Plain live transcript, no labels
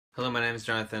Hello, my name is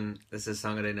Jonathan. This is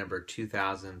song day number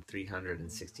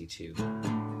 2362.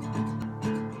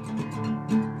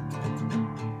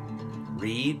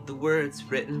 Read the words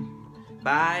written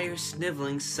by your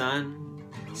sniveling son.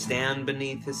 Stand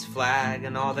beneath his flag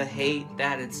and all the hate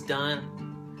that it's done.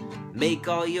 Make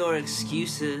all your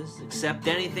excuses, accept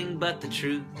anything but the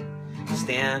truth.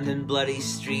 Stand in bloody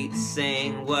streets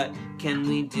saying, what can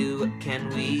we do, what can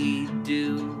we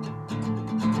do?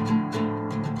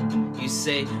 You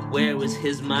say, where was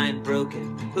his mind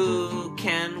broken? Who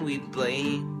can we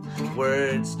blame?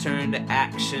 Words turn to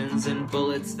actions and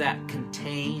bullets that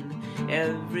contain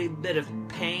every bit of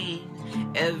pain,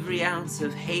 every ounce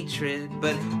of hatred.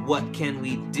 But what can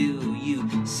we do? You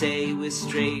say with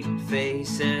straight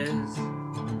faces.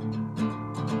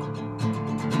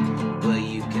 Well,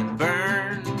 you can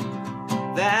burn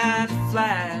that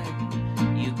flag.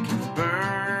 You can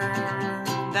burn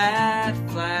that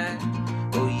flag.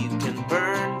 Oh, you can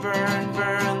burn, burn,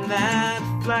 burn that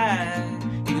flag.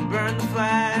 You can burn the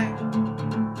flag.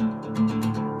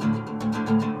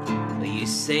 But you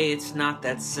say it's not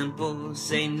that simple,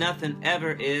 say nothing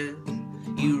ever is.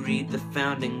 You read the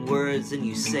founding words and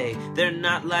you say they're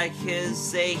not like his.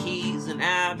 Say he's an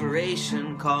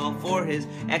aberration, call for his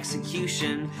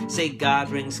execution. Say God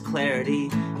brings clarity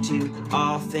to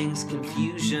all things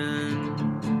confusion.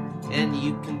 And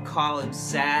you can call him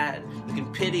sad, you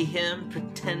can pity him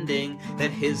pretending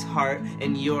that his heart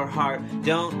and your heart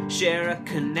don't share a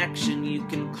connection. You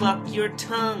can cluck your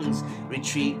tongues,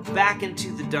 retreat back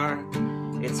into the dark.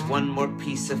 It's one more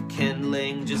piece of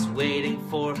kindling, just waiting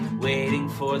for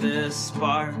the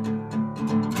spark.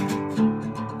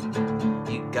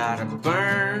 You gotta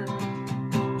burn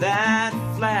that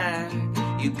flag.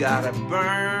 You gotta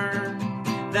burn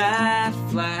that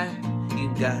flag. You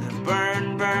gotta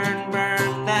burn, burn,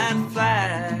 burn that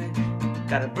flag.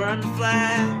 Gotta burn the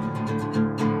flag.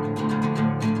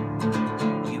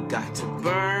 You got to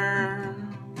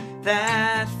burn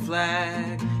that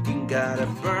flag. You gotta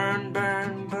burn,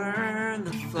 burn, burn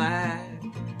the flag.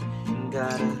 You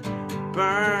gotta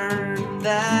burn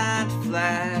that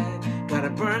flag. Gotta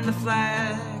burn the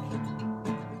flag.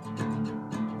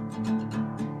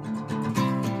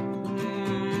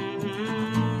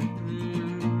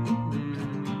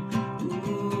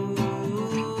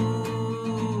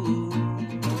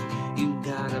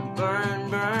 Burn,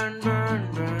 burn,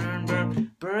 burn, burn,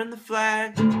 burn, burn the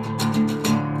flag.